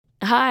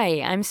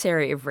Hi, I'm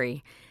Sarah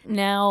Ivry.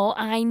 Now,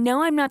 I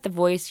know I'm not the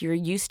voice you're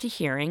used to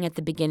hearing at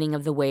the beginning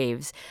of The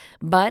Waves,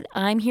 but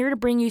I'm here to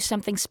bring you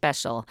something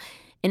special.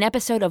 An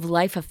episode of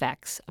Life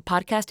Effects, a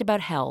podcast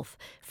about health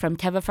from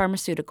Teva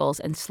Pharmaceuticals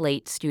and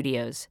Slate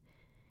Studios.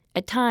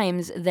 At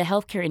times, the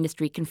healthcare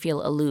industry can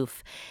feel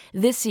aloof.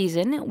 This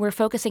season, we're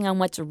focusing on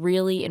what's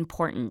really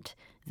important,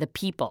 the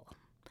people.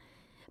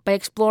 By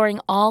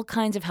exploring all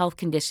kinds of health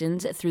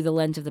conditions through the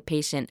lens of the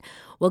patient,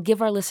 we'll give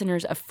our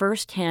listeners a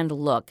first-hand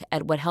look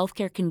at what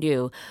healthcare can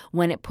do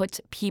when it puts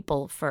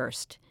people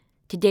first.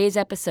 Today's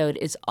episode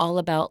is all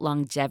about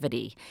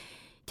longevity.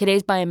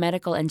 Today's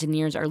biomedical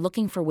engineers are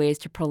looking for ways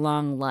to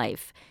prolong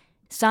life.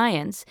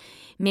 Science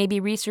may be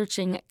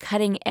researching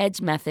cutting-edge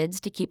methods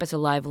to keep us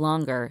alive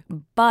longer,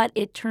 but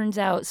it turns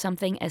out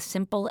something as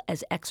simple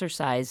as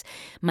exercise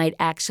might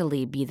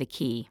actually be the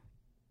key.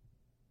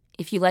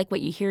 If you like what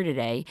you hear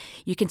today,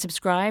 you can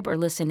subscribe or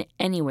listen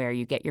anywhere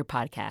you get your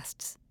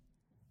podcasts.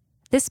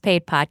 This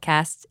paid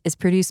podcast is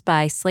produced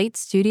by Slate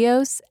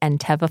Studios and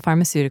Teva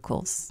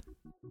Pharmaceuticals.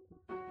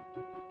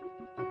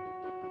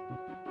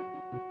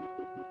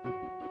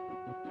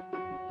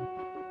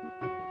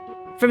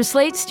 From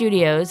Slate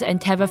Studios and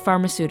Teva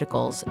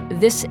Pharmaceuticals,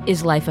 this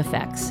is Life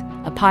Effects,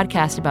 a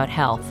podcast about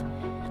health.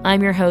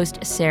 I'm your host,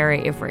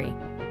 Sarah Ivry.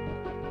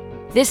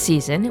 This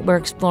season, we're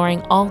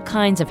exploring all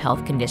kinds of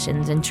health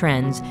conditions and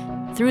trends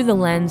through the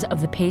lens of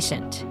the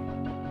patient.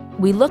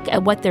 We look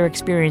at what they're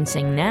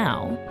experiencing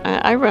now.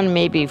 I run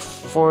maybe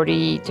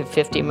 40 to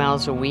 50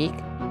 miles a week.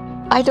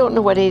 I don't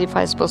know what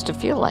 85 is supposed to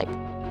feel like.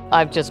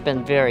 I've just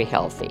been very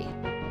healthy.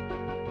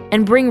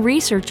 And bring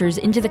researchers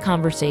into the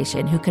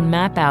conversation who can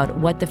map out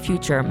what the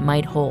future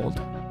might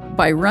hold.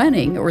 By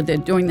running or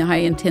doing the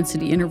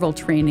high-intensity interval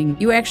training,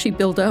 you actually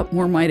build up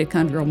more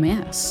mitochondrial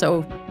mass.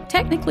 So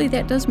technically,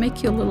 that does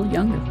make you a little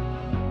younger.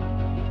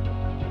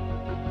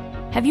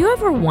 Have you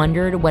ever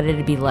wondered what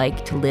it'd be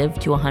like to live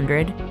to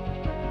 100?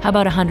 How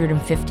about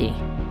 150?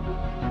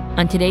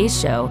 On today's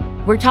show,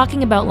 we're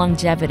talking about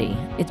longevity.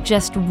 It's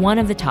just one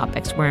of the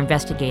topics we're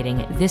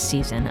investigating this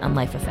season on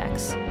Life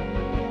Effects.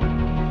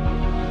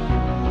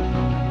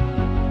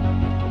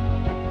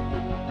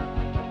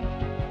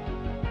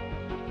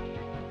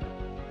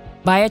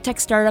 Biotech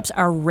startups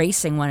are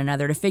racing one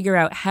another to figure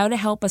out how to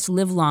help us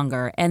live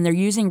longer, and they're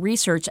using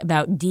research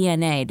about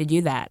DNA to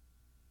do that.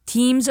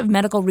 Teams of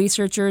medical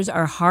researchers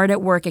are hard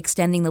at work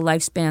extending the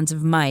lifespans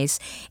of mice,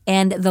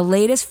 and the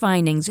latest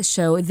findings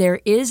show there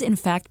is, in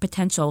fact,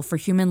 potential for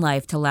human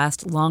life to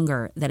last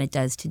longer than it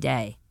does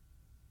today.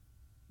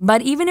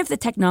 But even if the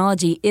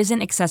technology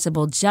isn't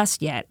accessible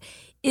just yet,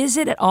 is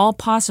it at all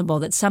possible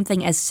that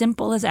something as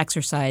simple as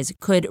exercise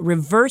could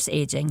reverse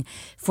aging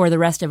for the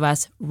rest of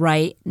us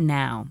right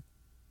now?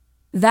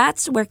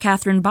 That's where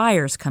Catherine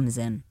Byers comes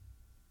in.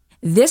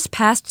 This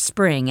past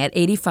spring, at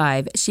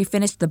 85, she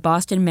finished the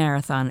Boston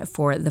Marathon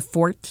for the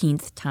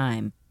 14th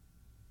time.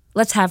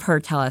 Let's have her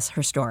tell us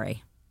her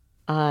story.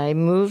 I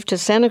moved to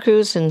Santa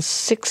Cruz in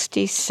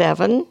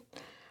 1967,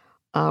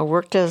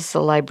 worked as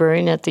a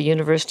librarian at the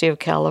University of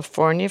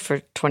California for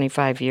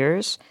 25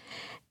 years.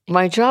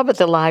 My job at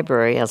the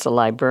library as a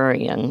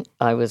librarian,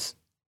 I was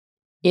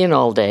in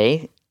all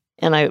day,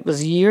 and I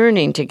was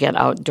yearning to get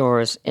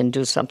outdoors and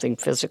do something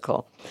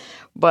physical.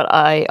 But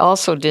I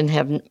also didn't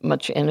have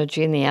much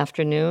energy in the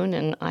afternoon,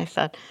 and I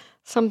thought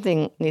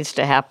something needs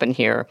to happen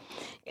here.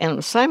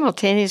 And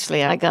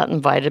simultaneously, I got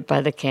invited by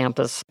the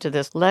campus to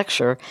this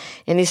lecture,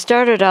 and he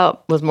started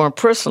out with more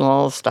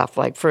personal stuff,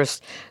 like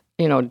first,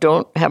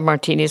 don't have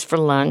martinis for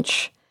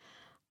lunch.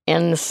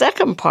 And the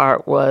second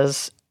part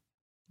was,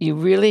 you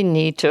really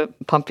need to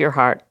pump your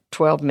heart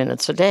 12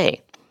 minutes a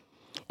day.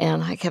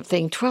 And I kept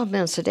thinking, 12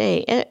 minutes a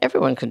day,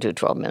 everyone can do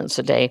 12 minutes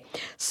a day.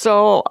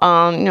 So,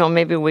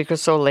 maybe a week or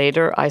so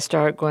later, I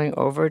started going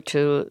over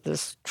to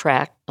this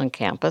track on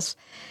campus.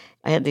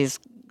 I had these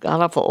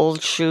god-awful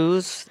old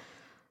shoes.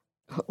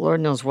 Lord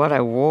knows what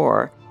I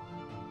wore.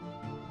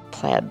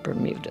 Plaid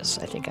Bermudas,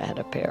 I think I had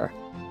a pair.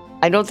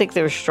 I don't think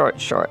they were short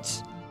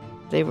shorts.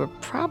 They were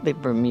probably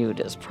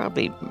Bermudas,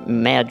 probably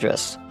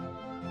Madras.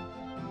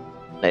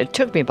 It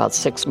took me about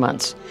 6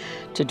 months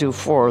to do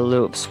 4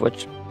 loops,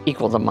 which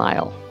equaled a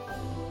mile.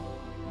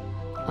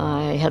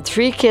 I had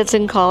 3 kids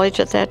in college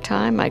at that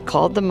time. I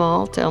called them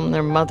all, tell them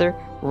their mother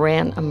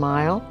ran a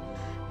mile.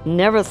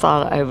 Never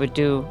thought I would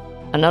do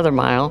another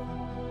mile.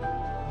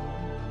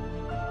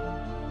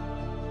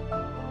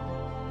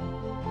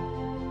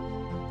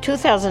 In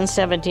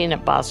 2017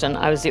 at Boston,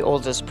 I was the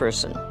oldest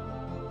person.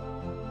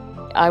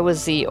 I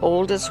was the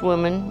oldest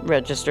woman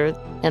registered,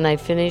 and I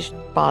finished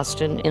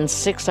Boston in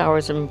 6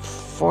 hours and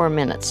 4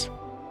 minutes.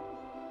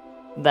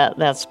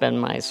 That's been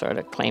my sort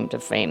of claim to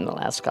fame the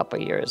last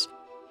couple of years.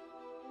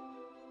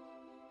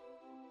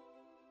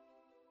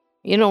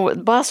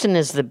 Boston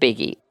is the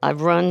biggie.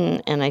 I've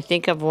run, and I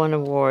think I've won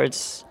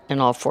awards in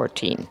all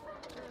 14.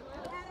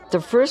 The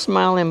first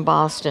mile in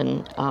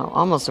Boston,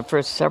 almost the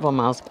first several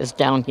miles, is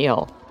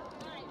downhill.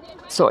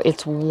 So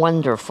it's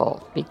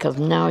wonderful because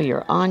now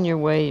you're on your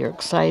way, you're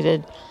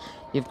excited,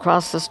 you've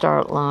crossed the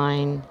start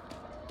line.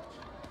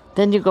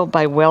 Then you go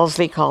by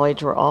Wellesley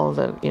College where all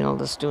the,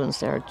 the students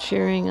there are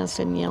cheering us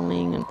and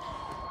yelling. And,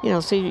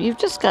 so you've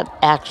just got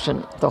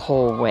action the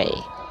whole way.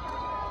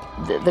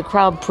 The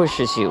crowd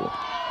pushes you.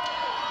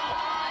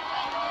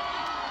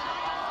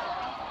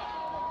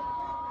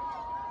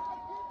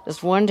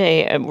 This one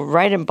day,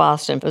 right in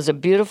Boston, it was a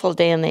beautiful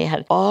day, and they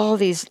had all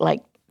these,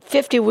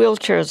 50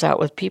 wheelchairs out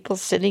with people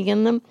sitting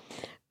in them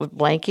with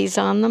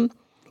blankies on them.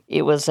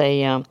 It was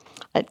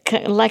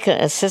like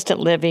an assisted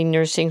living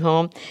nursing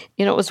home.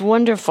 It was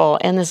wonderful.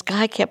 And this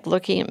guy kept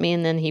looking at me,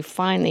 and then he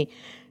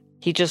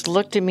just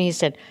looked at me. He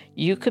said,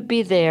 "You could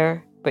be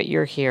there, but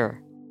you're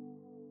here."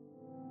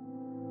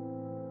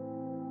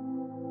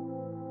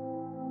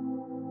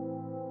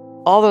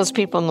 All those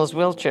people in those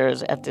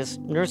wheelchairs at this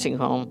nursing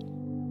home,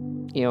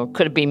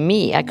 could have been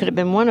me. I could have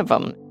been one of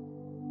them.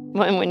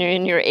 When you're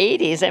in your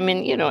 80s,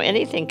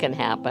 anything can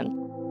happen.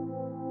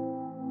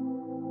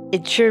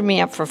 It cheered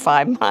me up for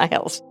 5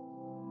 miles.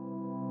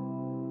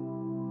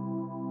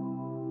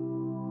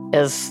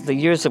 As the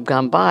years have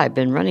gone by, I've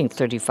been running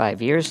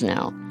 35 years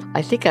now.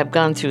 I think I've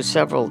gone through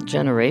several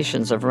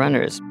generations of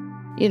runners.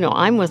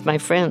 I'm with my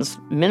friends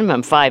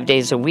minimum 5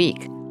 days a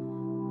week.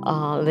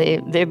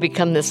 They've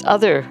become this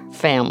other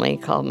family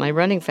called my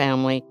running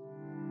family.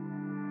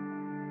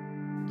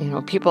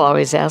 People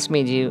always ask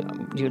me, you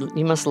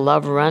must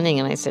love running?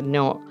 And I said,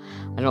 no,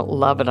 I don't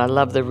love it. I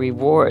love the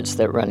rewards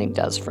that running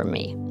does for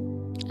me.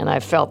 And I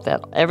felt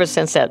that ever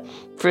since that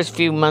first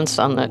few months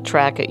on the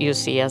track at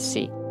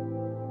UCSC.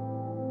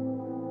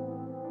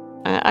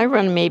 I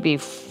run maybe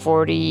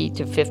 40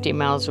 to 50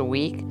 miles a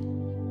week.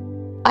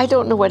 I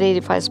don't know what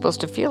 85 is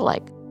supposed to feel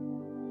like.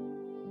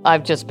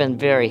 I've just been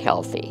very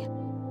healthy.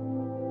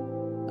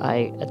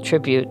 I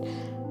attribute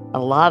a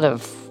lot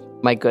of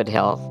my good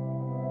health.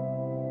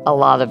 A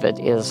lot of it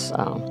is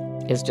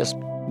just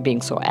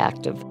being so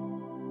active.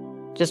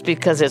 Just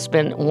because it's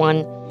been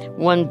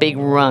one big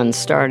run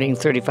starting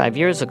 35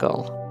 years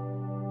ago.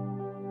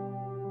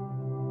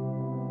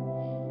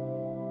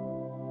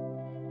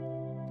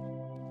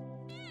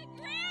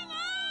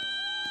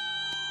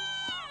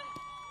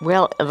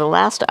 Well, the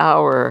last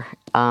hour,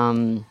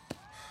 I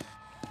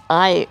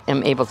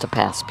am able to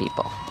pass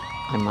people,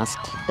 I must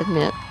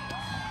admit.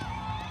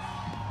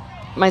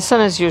 My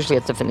son is usually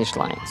at the finish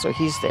line, so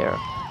he's there.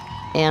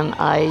 And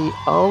I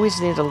always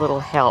need a little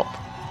help.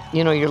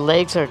 Your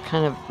legs are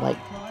kind of like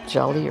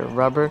jelly or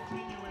rubber.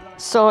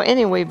 So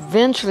anyway,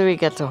 eventually we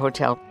get to the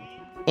hotel.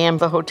 And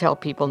the hotel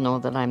people know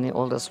that I'm the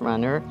oldest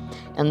runner.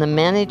 And the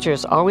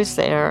manager's always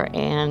there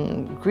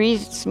and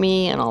greets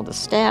me, and all the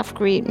staff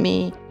greet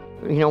me.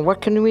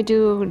 What can we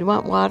do? Do you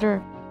want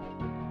water?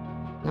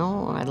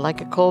 No, I'd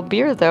like a cold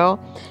beer, though.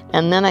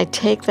 And then I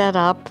take that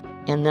up,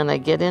 and then I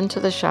get into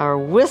the shower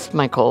with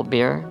my cold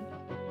beer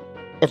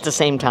at the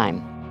same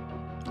time.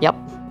 Yep,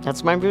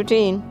 that's my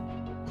routine.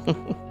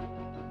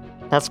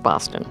 That's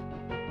Boston.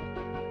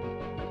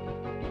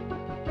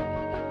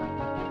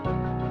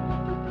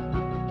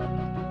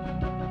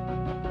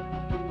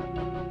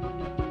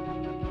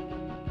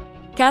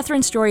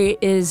 Catherine's story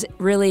is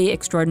really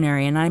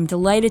extraordinary, and I'm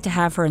delighted to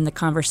have her in the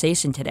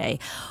conversation today.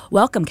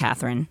 Welcome,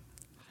 Catherine.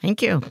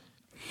 Thank you.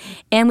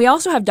 And we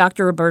also have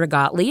Dr. Roberta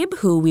Gottlieb,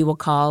 who we will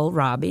call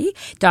Robbie.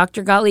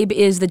 Dr. Gottlieb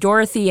is the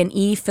Dorothy and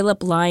E.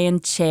 Philip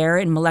Lyon Chair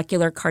in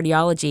Molecular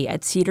Cardiology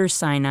at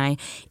Cedars-Sinai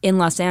in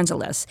Los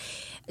Angeles.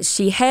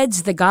 She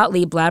heads the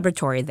Gottlieb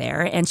Laboratory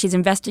there, and she's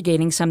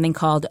investigating something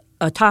called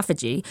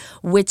autophagy,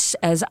 which,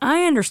 as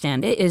I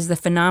understand it, is the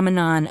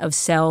phenomenon of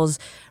cells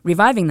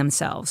reviving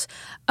themselves.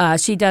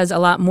 She does a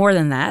lot more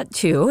than that,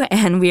 too,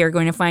 and we are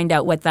going to find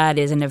out what that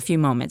is in a few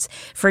moments.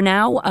 For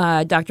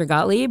now, Dr.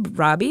 Gottlieb,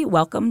 Robbie,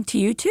 welcome to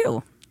you,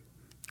 too.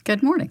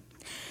 Good morning.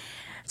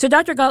 So,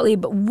 Dr.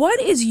 Gottlieb, what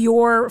is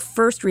your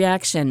first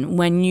reaction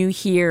when you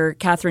hear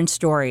Catherine's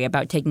story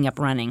about taking up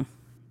running?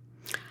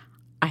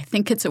 I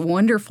think it's a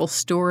wonderful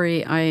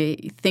story. I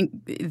think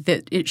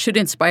that it should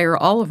inspire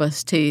all of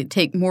us to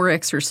take more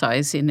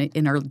exercise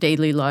in our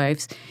daily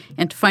lives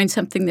and to find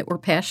something that we're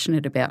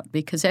passionate about,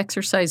 because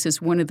exercise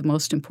is one of the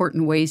most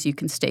important ways you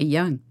can stay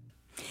young.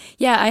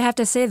 Yeah, I have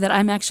to say that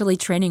I'm actually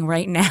training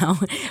right now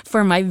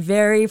for my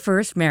very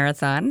first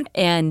marathon.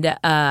 And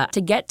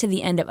to get to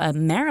the end of a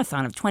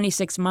marathon of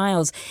 26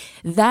 miles,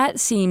 that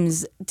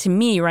seems to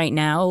me right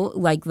now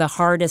like the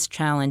hardest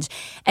challenge.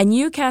 And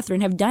you,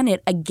 Catherine, have done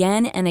it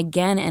again and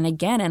again and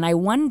again. And I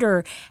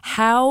wonder,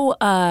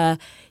 how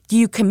do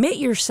you commit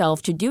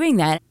yourself to doing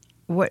that?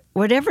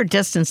 Whatever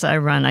distance I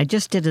run, I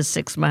just did a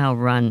 6-mile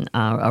run,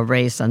 a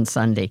race on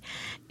Sunday.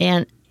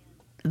 And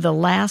the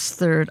last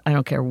third, I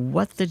don't care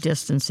what the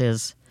distance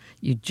is,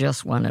 you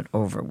just want it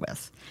over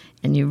with.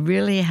 And you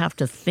really have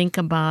to think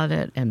about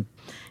it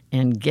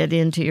and get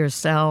into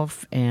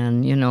yourself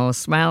and,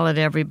 smile at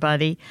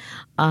everybody.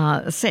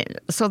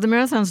 So the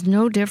marathon's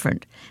no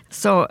different.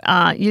 So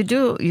you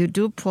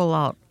do pull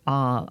out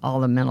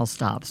all the mental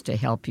stops to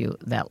help you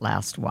that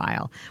last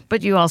while.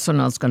 But you also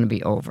know it's going to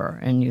be over.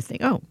 And you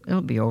think, oh,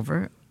 it'll be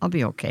over. I'll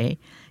be okay.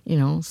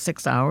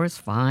 6 hours,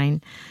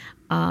 fine.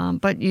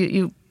 But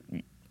you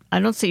I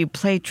don't say you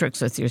play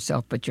tricks with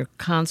yourself, but you're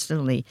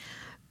constantly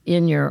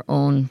in your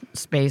own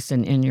space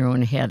and in your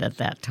own head at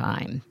that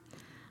time.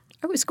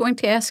 I was going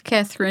to ask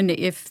Catherine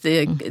if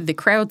the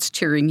crowd's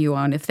cheering you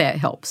on, if that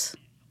helps.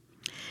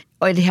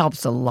 It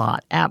helps a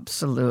lot,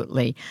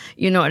 absolutely.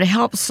 It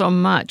helps so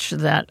much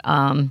that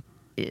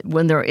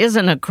when there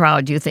isn't a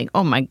crowd, you think,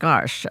 oh my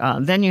gosh,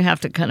 then you have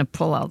to kind of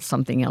pull out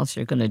something else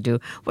you're going to do,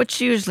 which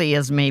usually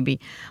is maybe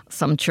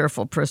some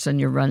cheerful person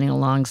you're running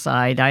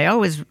alongside.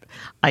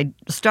 I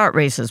start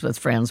races with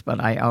friends, but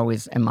I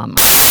always am on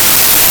my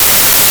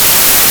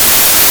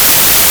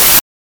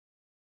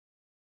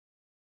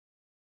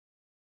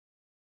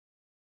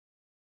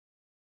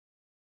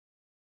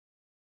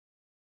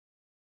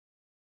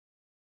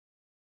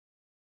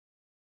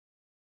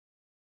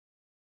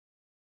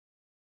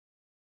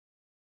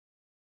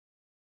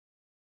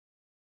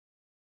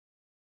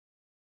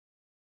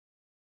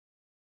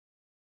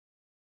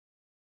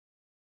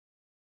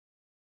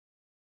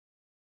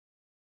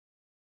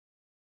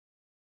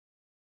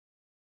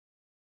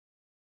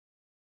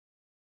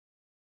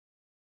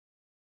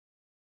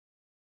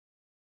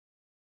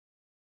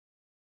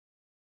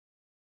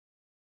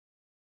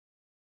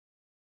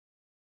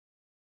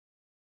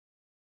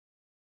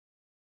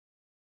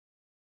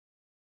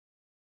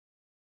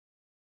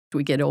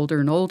We get older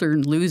and older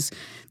and lose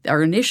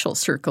our initial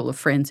circle of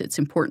friends. It's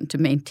important to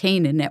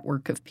maintain a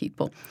network of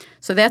people.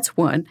 So that's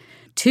one.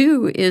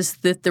 Two is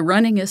that the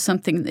running is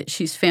something that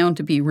she's found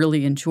to be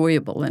really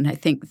enjoyable. And I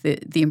think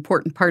the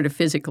important part of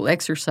physical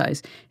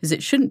exercise is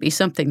it shouldn't be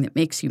something that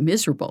makes you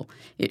miserable.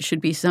 It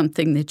should be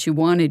something that you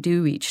want to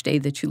do each day,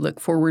 that you look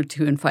forward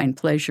to and find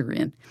pleasure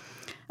in.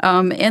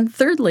 And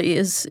thirdly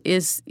is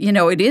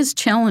it is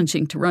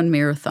challenging to run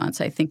marathons.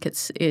 I think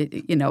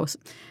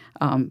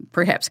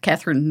perhaps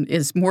Catherine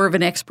is more of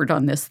an expert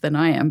on this than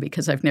I am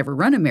because I've never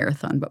run a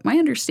marathon, but my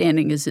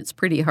understanding is it's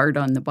pretty hard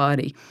on the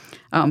body.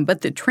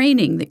 But the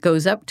training that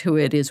goes up to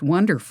it is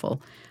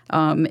wonderful.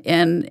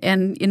 And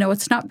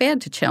it's not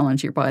bad to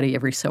challenge your body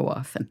every so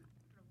often.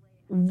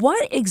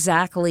 What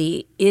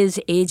exactly is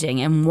aging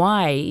and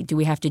why do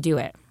we have to do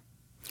it?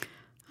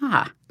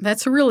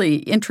 That's a really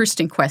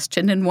interesting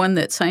question and one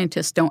that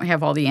scientists don't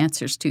have all the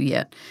answers to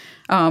yet.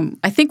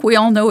 I think we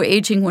all know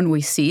aging when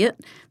we see it,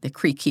 the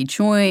creaky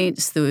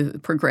joints, the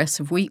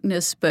progressive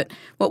weakness, but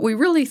what we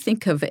really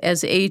think of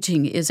as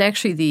aging is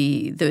actually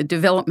the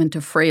development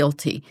of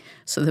frailty.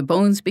 So the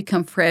bones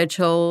become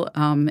fragile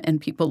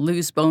and people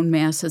lose bone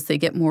mass as they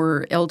get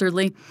more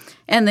elderly,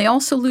 and they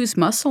also lose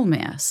muscle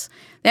mass.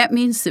 That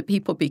means that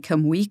people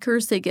become weaker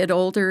as they get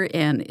older,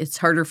 and it's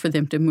harder for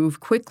them to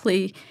move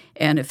quickly.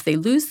 And if they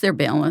lose their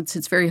balance,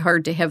 it's very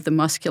hard to have the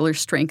muscular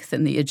strength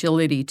and the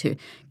agility to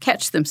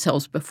catch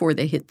themselves before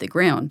they hit the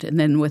ground. And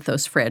then with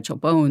those fragile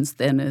bones,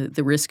 then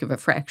the risk of a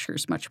fracture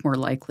is much more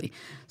likely.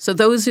 So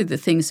those are the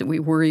things that we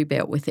worry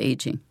about with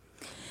aging.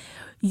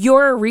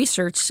 Your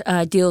research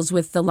deals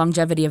with the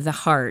longevity of the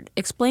heart.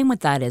 Explain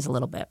what that is a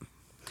little bit.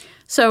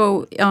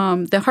 So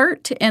the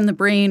heart and the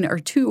brain are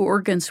two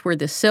organs where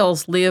the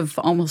cells live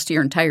almost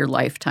your entire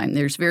lifetime.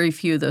 There's very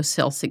few of those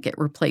cells that get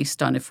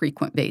replaced on a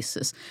frequent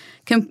basis,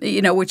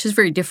 which is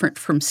very different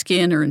from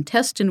skin or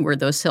intestine where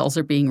those cells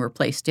are being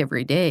replaced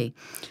every day.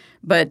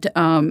 But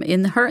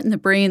in the heart and the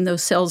brain,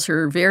 those cells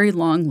are very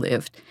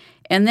long-lived.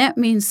 And that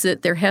means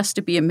that there has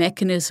to be a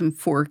mechanism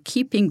for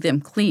keeping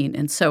them clean.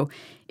 And so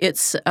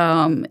it's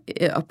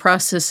a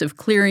process of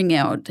clearing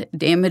out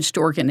damaged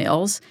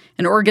organelles.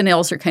 And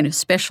organelles are kind of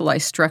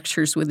specialized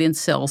structures within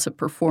cells that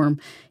perform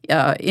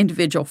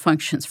individual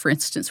functions. For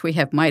instance, we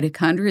have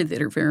mitochondria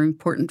that are very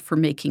important for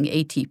making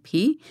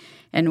ATP.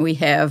 And we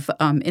have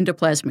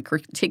endoplasmic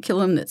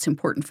reticulum that's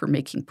important for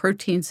making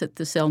proteins that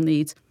the cell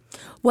needs.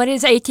 What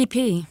is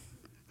ATP?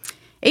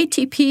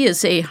 ATP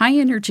is a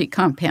high-energy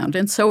compound.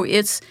 And so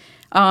it's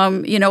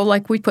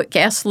like we put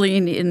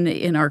gasoline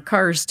in our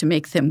cars to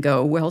make them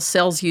go. Well,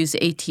 cells use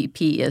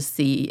ATP as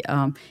the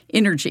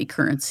energy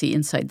currency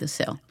inside the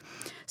cell.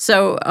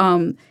 So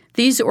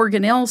these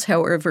organelles,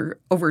 however,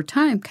 over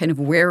time kind of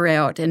wear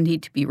out and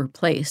need to be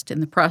replaced.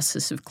 And the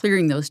process of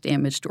clearing those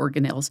damaged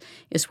organelles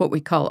is what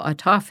we call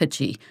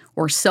autophagy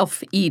or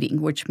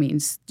self-eating, which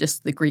means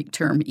just the Greek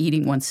term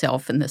eating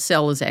oneself. And the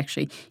cell is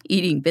actually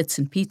eating bits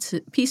and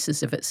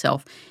pieces of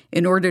itself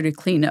in order to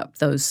clean up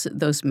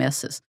those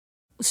messes.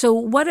 So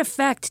what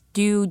effect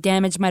do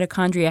damaged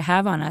mitochondria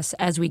have on us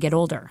as we get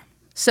older?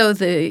 So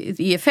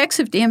the effects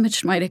of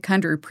damaged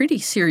mitochondria are pretty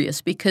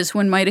serious because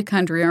when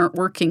mitochondria aren't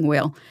working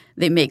well,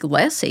 they make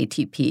less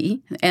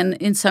ATP, and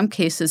in some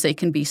cases they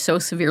can be so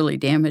severely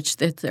damaged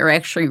that they're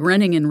actually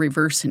running in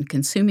reverse and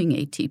consuming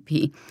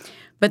ATP.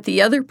 But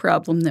the other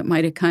problem that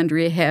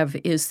mitochondria have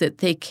is that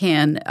they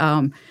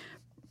can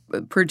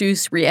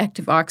produce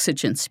reactive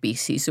oxygen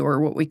species, or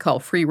what we call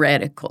free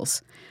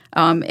radicals.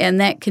 And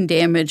that can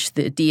damage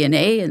the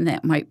DNA, and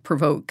that might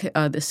provoke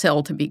the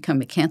cell to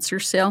become a cancer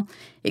cell.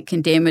 It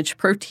can damage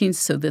proteins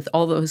so that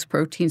all those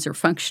proteins are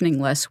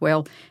functioning less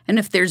well. And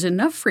if there's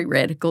enough free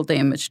radical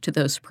damage to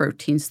those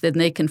proteins, then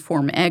they can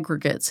form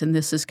aggregates. And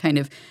this is kind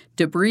of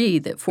debris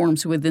that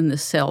forms within the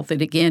cell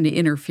that, again,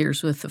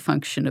 interferes with the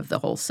function of the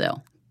whole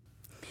cell.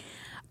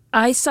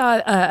 I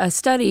saw a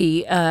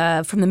study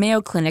from the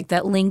Mayo Clinic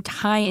that linked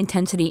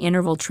high-intensity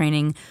interval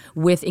training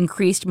with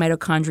increased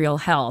mitochondrial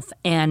health.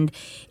 And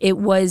it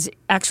was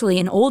actually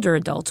in older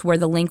adults where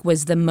the link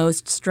was the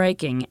most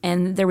striking.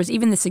 And there was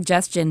even the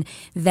suggestion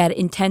that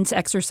intense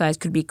exercise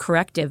could be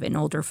corrective in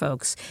older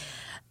folks.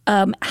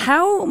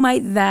 How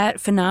might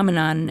that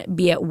phenomenon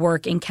be at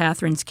work in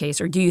Catherine's case,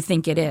 or do you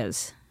think it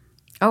is?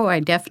 Oh,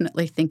 I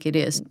definitely think it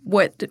is.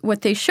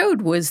 What they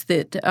showed was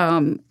that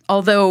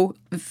although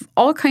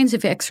all kinds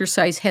of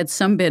exercise had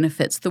some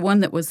benefits, the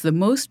one that was the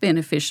most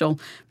beneficial,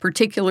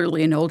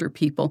 particularly in older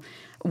people,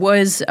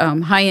 was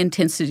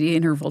high-intensity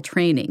interval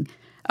training,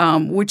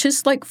 which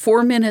is like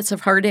 4 minutes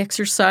of hard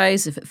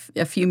exercise,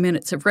 a few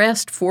minutes of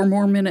rest, 4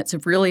 more minutes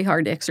of really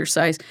hard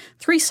exercise,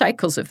 3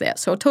 cycles of that.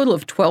 So a total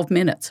of 12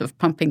 minutes of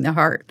pumping the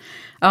heart.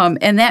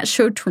 And that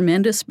showed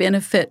tremendous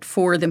benefit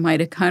for the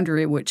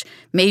mitochondria, which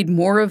made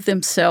more of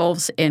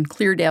themselves and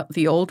cleared out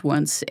the old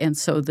ones. And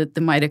so that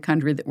the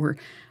mitochondria that were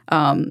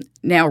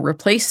now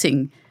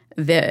replacing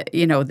the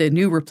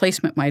new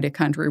replacement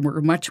mitochondria were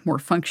much more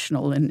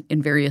functional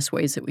in various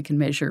ways that we can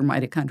measure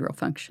mitochondrial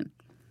function.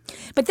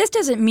 But this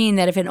doesn't mean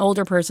that if an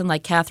older person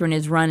like Catherine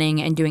is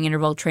running and doing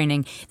interval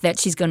training, that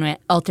she's going to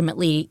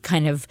ultimately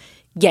kind of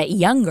get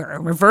younger,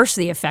 reverse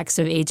the effects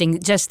of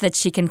aging, just that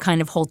she can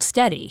kind of hold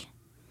steady.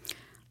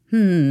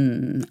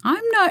 I'm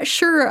not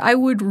sure I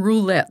would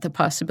rule out the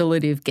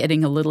possibility of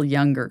getting a little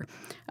younger.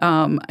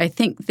 I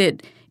think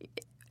that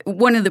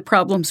one of the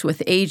problems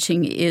with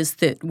aging is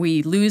that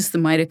we lose the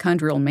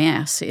mitochondrial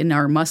mass in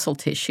our muscle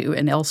tissue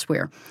and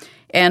elsewhere.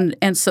 And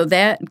so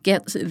that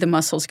gets the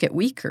muscles get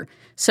weaker.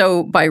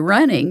 So by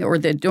running or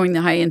doing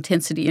the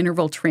high-intensity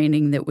interval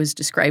training that was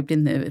described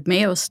in the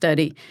Mayo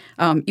study,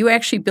 you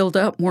actually build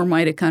up more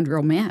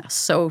mitochondrial mass.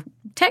 So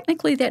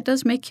technically that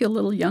does make you a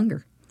little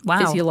younger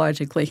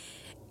physiologically.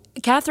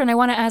 Catherine, I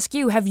want to ask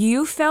you, have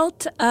you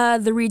felt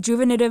the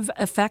rejuvenative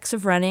effects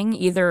of running,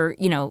 either,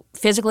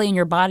 physically in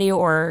your body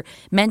or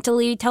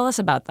mentally? Tell us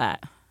about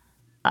that.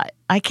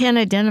 I can't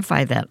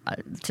identify that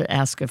to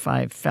ask if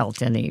I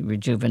felt any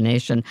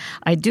rejuvenation.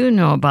 I do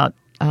know about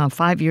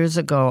 5 years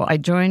ago, I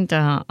joined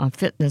a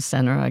fitness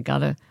center. I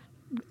got a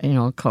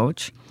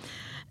coach,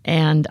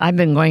 and I've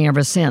been going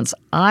ever since.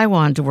 I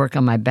wanted to work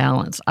on my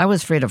balance. I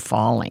was afraid of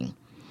falling.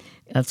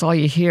 That's all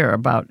you hear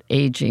about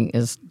aging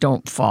is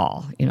don't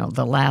fall,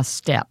 the last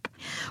step.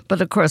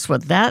 But, of course,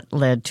 what that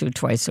led to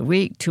twice a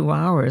week, 2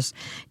 hours,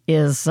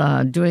 is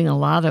doing a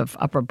lot of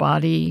upper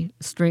body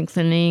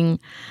strengthening.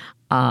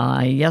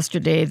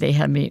 Yesterday, they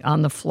had me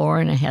on the floor,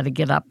 and I had to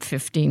get up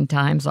 15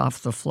 times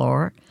off the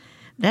floor.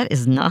 That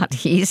is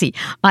not easy.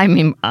 I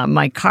mean,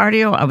 my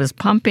cardio, I was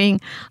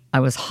pumping, I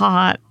was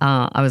hot,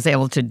 I was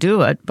able to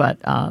do it, but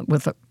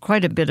with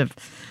quite a bit of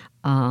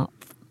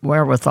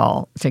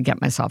wherewithal to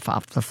get myself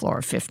off the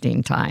floor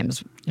 15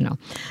 times,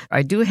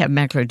 I do have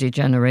macular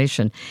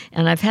degeneration,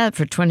 and I've had it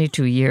for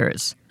 22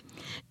 years.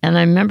 And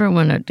I remember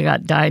when it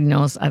got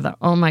diagnosed, I thought,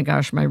 oh my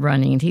gosh, my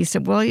running. And he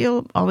said, well,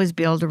 you'll always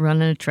be able to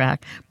run in a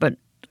track, but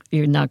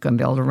you're not going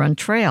to be able to run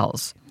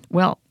trails.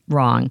 Well,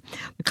 wrong.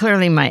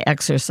 Clearly, my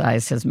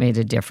exercise has made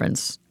a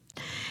difference.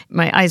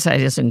 My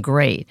eyesight isn't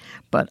great,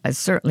 but it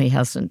certainly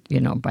hasn't,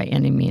 by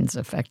any means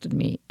affected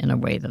me in a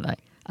way that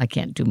I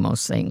can't do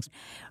most things.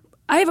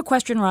 I have a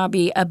question,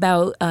 Robbie,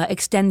 about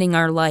extending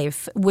our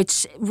life,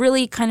 which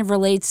really kind of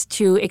relates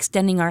to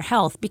extending our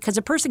health, because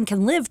a person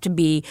can live to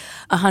be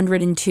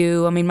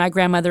 102. I mean, my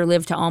grandmother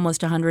lived to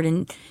almost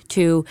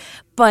 102,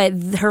 but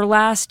her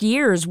last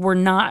years were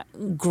not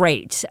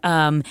great.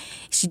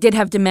 She did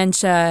have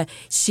dementia.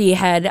 She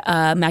had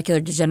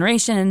macular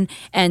degeneration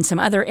and some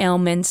other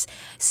ailments.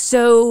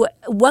 So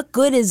what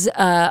good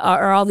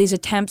are all these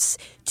attempts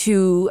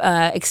to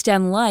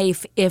extend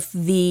life if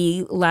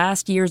the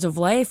last years of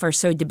life are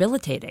so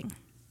debilitating?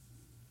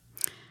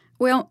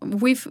 Well,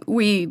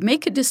 we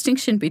make a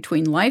distinction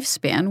between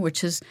lifespan,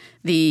 which is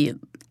the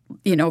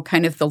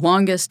kind of the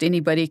longest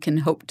anybody can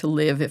hope to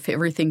live if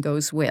everything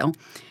goes well,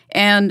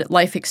 and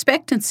life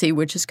expectancy,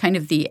 which is kind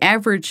of the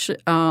average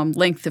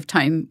length of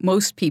time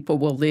most people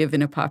will live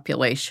in a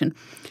population.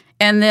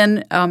 And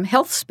then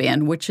health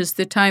span, which is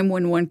the time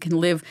when one can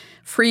live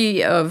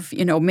free of,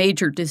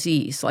 major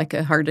disease like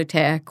a heart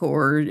attack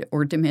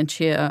or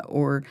dementia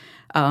or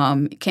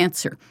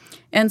cancer.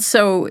 And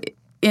so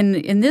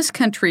in this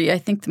country, I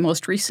think the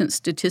most recent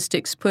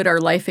statistics put our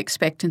life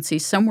expectancy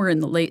somewhere in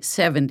the late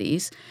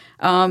 70s.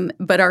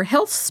 But our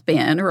health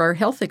span or our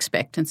health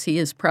expectancy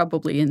is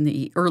probably in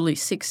the early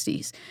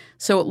 60s.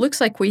 So it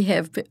looks like we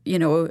have,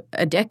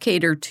 a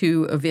decade or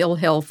two of ill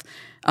health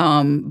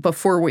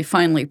before we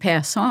finally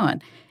pass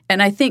on.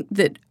 And I think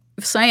that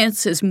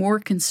science is more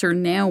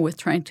concerned now with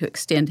trying to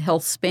extend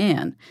health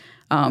span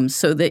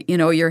so that,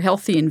 you're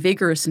healthy and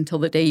vigorous until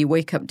the day you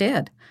wake up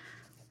dead.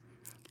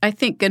 I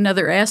think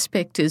another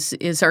aspect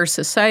is our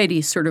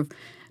society sort of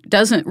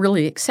doesn't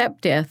really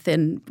accept death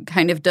and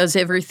kind of does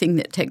everything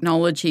that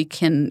technology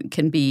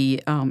can be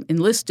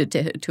enlisted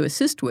to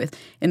assist with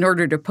in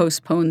order to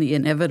postpone the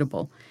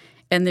inevitable.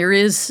 And there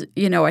is,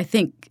 I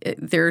think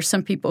there are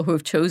some people who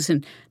have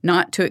chosen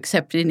not to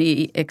accept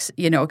any,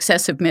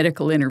 excessive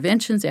medical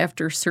interventions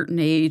after a certain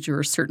age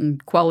or a certain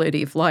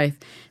quality of life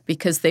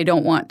because they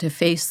don't want to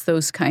face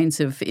those kinds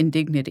of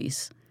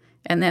indignities.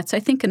 And that's, I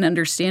think, an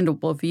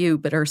understandable view,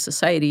 but our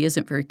society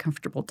isn't very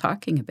comfortable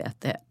talking about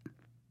that.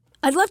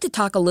 I'd love to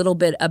talk a little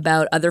bit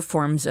about other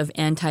forms of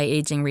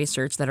anti-aging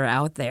research that are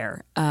out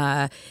there.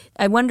 I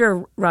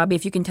wonder, Robbie,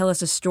 if you can tell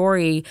us a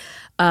story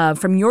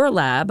from your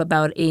lab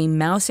about a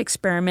mouse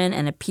experiment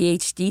and a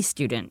PhD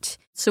student.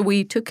 So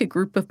we took a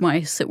group of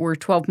mice that were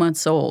 12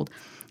 months old,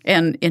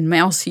 and in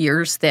mouse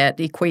years, that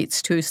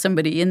equates to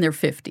somebody in their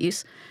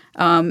 50s,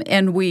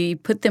 and we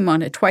put them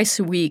on a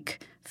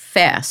twice-a-week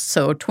fast,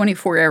 so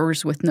 24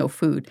 hours with no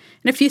food.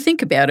 And if you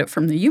think about it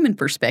from the human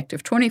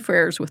perspective, 24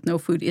 hours with no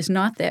food is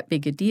not that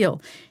big a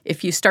deal.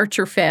 If you start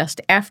your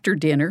fast after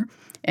dinner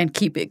and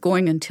keep it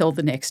going until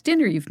the next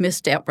dinner, you've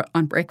missed out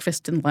on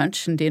breakfast and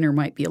lunch, and dinner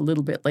might be a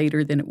little bit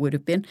later than it would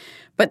have been.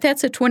 But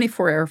that's a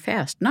 24-hour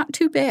fast. Not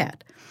too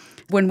bad.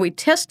 When we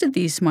tested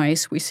these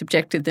mice, we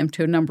subjected them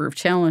to a number of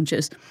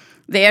challenges.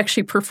 They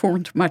actually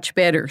performed much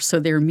better. So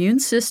their immune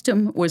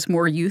system was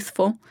more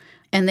youthful.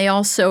 And they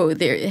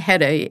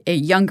had a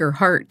younger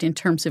heart in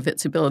terms of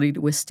its ability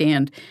to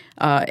withstand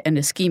an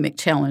ischemic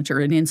challenge or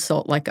an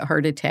insult like a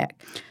heart attack.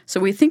 So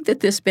we think that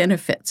this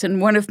benefits.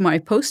 And one of my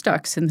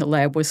postdocs in the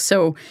lab was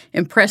so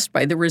impressed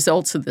by the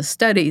results of the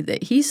study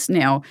that he's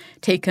now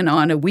taken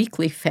on a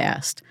weekly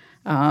fast.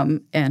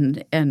 And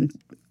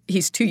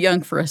he's too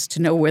young for us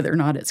to know whether or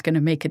not it's going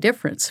to make a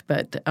difference.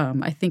 But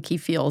I think he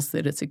feels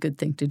that it's a good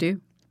thing to do.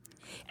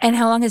 And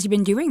how long has he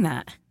been doing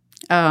that?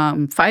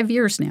 5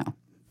 years now.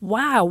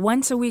 Wow,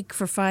 once a week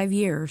for 5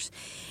 years.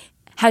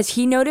 Has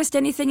he noticed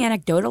anything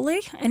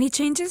anecdotally? Any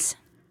changes?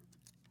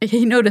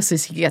 He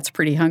notices he gets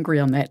pretty hungry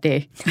on that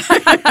day.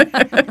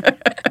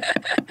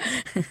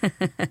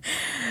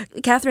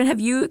 Catherine, have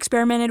you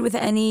experimented with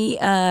any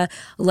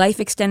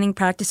life-extending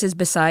practices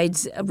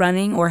besides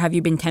running, or have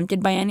you been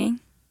tempted by any?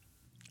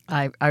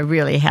 I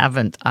really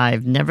haven't.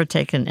 I've never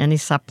taken any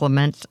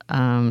supplement.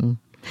 I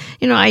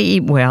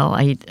eat well.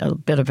 I eat a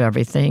bit of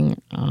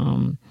everything.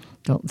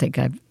 Don't think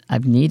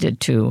I've needed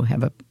to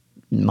have a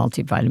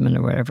multivitamin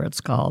or whatever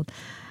it's called.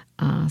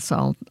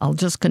 So I'll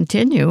just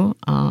continue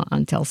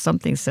until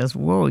something says,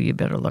 whoa, you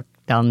better look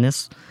down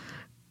this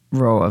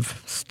row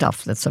of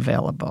stuff that's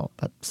available.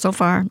 But so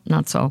far,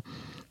 not so.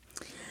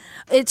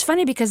 It's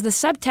funny because the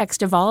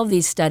subtext of all of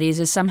these studies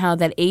is somehow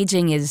that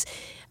aging is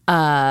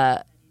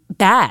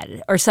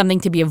bad or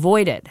something to be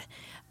avoided.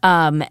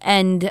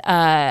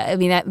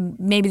 That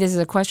maybe this is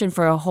a question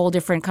for a whole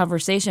different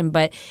conversation,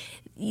 but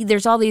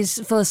there's all these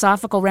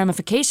philosophical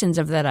ramifications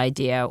of that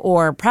idea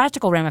or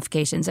practical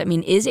ramifications. I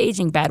mean, is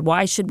aging bad?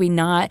 Why should we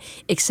not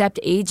accept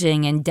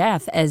aging and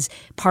death as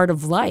part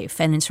of life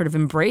and sort of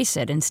embrace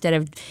it instead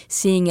of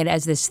seeing it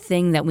as this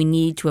thing that we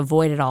need to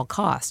avoid at all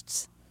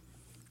costs?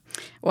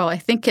 Well, I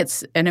think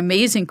it's an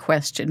amazing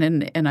question,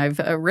 and I've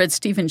read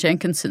Stephen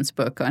Jenkinson's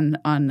book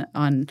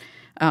on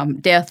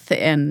death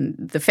and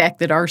the fact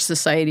that our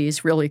society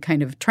is really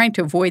kind of trying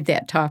to avoid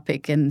that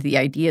topic and the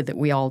idea that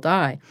we all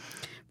die.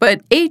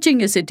 But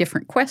aging is a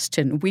different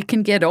question. We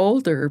can get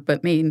older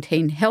but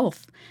maintain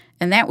health,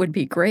 and that would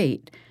be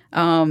great.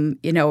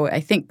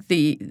 I think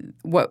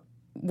what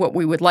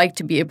we would like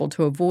to be able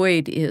to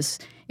avoid is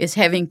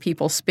having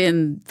people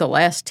spend the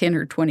last 10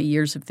 or 20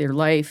 years of their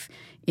life,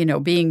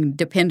 being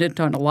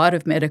dependent on a lot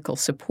of medical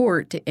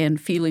support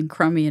and feeling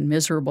crummy and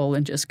miserable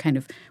and just kind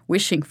of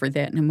wishing for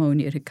that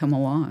pneumonia to come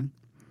along.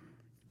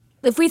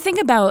 If we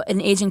think about an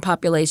aging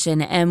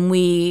population and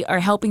we are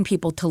helping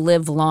people to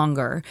live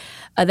longer,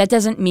 that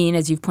doesn't mean,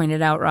 as you've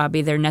pointed out,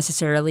 Robbie, they're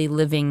necessarily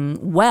living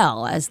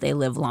well as they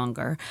live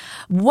longer.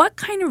 What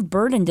kind of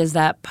burden does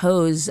that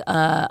pose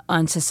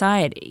on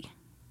society?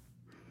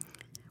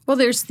 Well,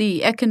 there's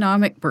the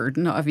economic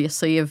burden,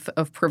 obviously, of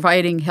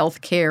providing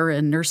health care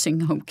and nursing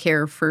home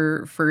care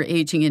for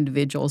aging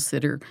individuals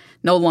that are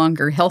no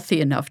longer healthy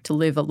enough to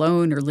live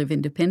alone or live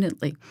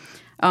independently.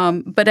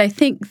 But I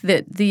think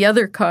that the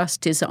other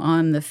cost is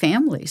on the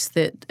families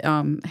that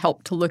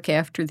help to look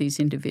after these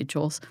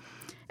individuals.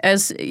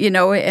 The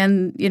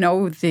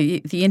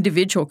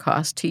individual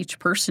cost to each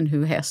person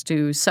who has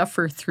to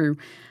suffer through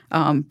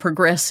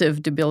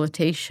progressive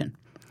debilitation.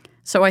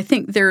 So I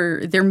think there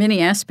are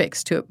many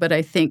aspects to it, but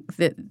I think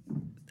that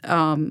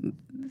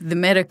the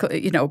medical,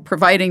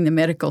 providing the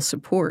medical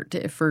support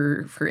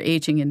for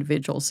aging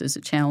individuals is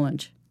a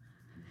challenge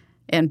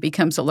and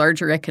becomes a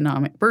larger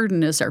economic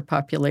burden as our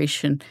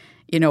population,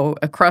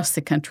 across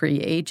the country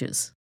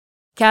ages.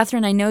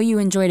 Catherine, I know you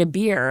enjoyed a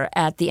beer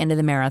at the end of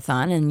the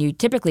marathon, and you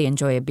typically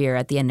enjoy a beer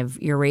at the end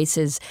of your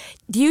races.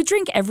 Do you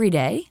drink every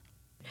day?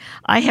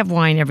 I have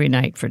wine every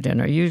night for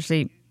dinner,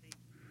 usually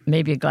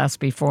maybe a glass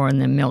before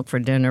and then milk for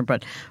dinner,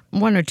 but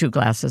 1 or 2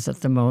 glasses at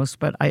the most.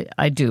 But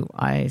I do.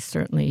 I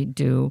certainly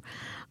do.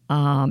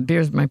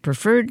 Beer's my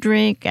preferred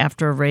drink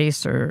after a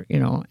race or,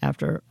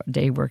 after a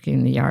day working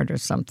in the yard or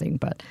something.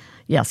 But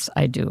yes,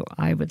 I do.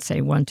 I would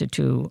say 1 to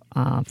 2,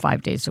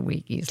 5 days a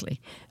week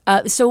easily.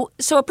 So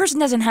a person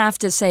doesn't have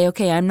to say,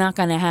 okay, I'm not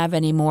going to have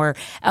any more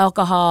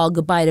alcohol,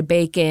 goodbye to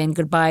bacon,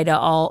 goodbye to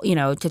all,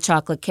 to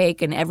chocolate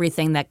cake and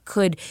everything that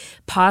could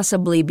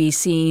possibly be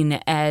seen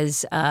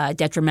as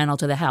detrimental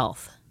to the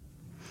health.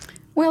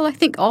 Well, I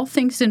think all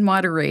things in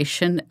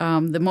moderation.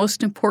 The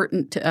most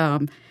important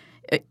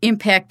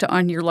impact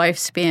on your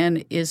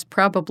lifespan is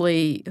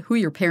probably who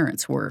your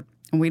parents were,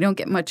 and we don't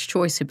get much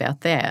choice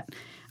about that.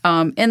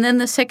 And then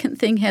the second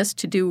thing has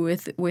to do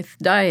with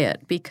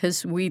diet,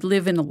 because we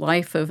live a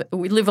life of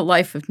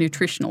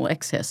nutritional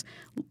excess.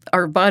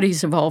 Our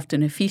bodies evolved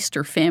in a feast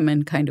or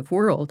famine kind of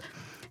world,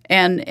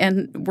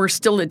 and we're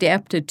still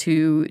adapted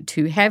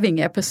to having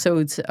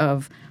episodes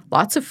of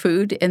lots of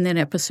food and then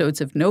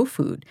episodes of no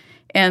food.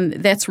 And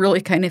that's really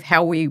kind of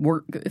how we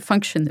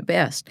function the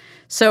best.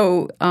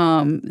 So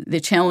the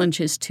challenge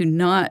is to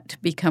not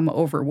become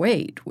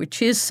overweight,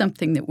 which is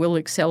something that will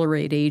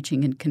accelerate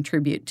aging and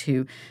contribute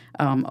to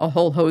a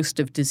whole host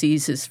of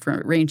diseases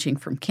ranging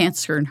from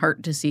cancer and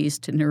heart disease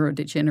to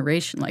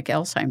neurodegeneration like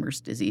Alzheimer's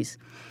disease.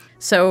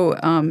 So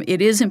it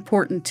is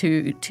important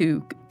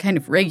to kind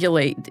of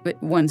regulate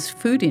one's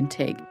food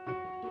intake.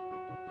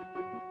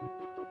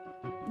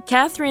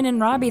 Catherine and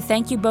Robbie,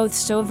 thank you both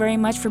so very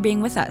much for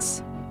being with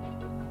us.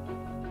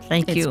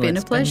 Thank you. It's been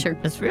a pleasure.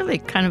 It's really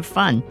kind of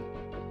fun.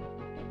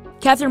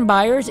 Catherine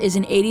Byers is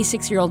an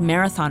 86-year-old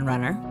marathon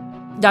runner.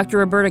 Dr.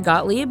 Roberta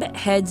Gottlieb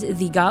heads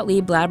the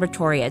Gottlieb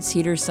Laboratory at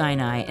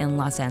Cedars-Sinai in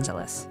Los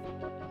Angeles.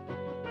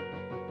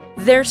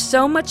 There's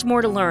so much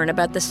more to learn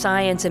about the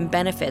science and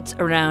benefits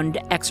around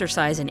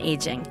exercise and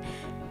aging.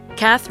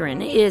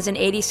 Catherine is an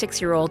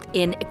 86-year-old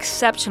in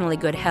exceptionally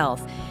good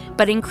health,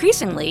 but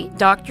increasingly,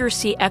 doctors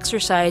see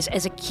exercise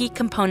as a key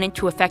component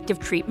to effective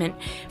treatment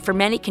for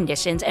many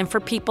conditions and for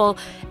people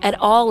at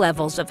all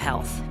levels of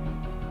health.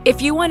 If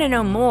you want to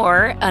know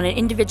more on an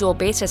individual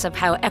basis of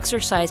how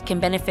exercise can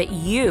benefit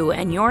you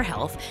and your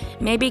health,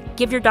 maybe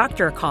give your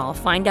doctor a call,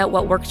 find out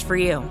what works for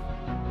you.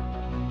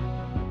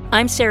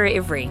 I'm Sarah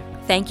Ivry.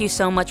 Thank you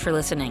so much for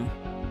listening.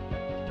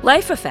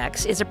 Life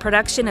Effects is a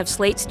production of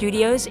Slate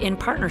Studios in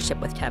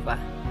partnership with Teva.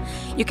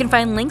 You can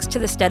find links to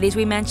the studies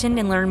we mentioned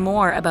and learn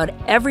more about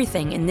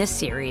everything in this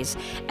series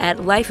at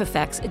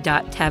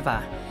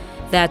lifeeffects.teva.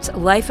 That's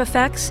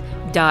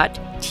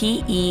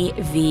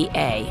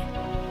lifeeffects.teva.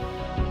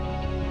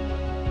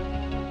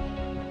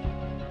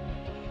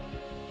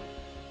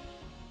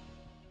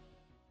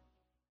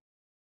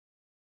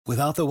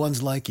 Without the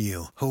ones like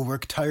you, who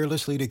work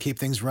tirelessly to keep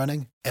things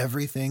running,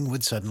 everything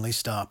would suddenly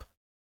stop.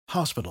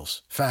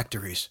 Hospitals,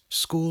 factories,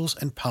 schools,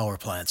 and power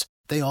plants,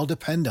 they all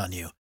depend on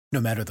you. No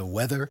matter the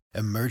weather,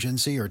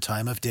 emergency, or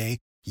time of day,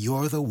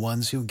 you're the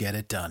ones who get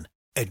it done.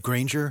 At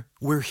Grainger,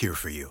 we're here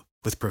for you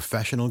with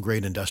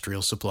professional-grade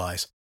industrial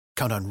supplies.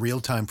 Count on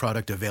real-time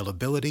product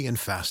availability and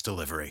fast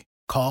delivery.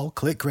 Call,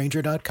 click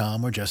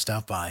Grainger.com, or just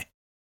stop by.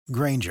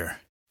 Grainger,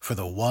 for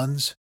the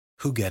ones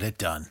who get it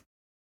done.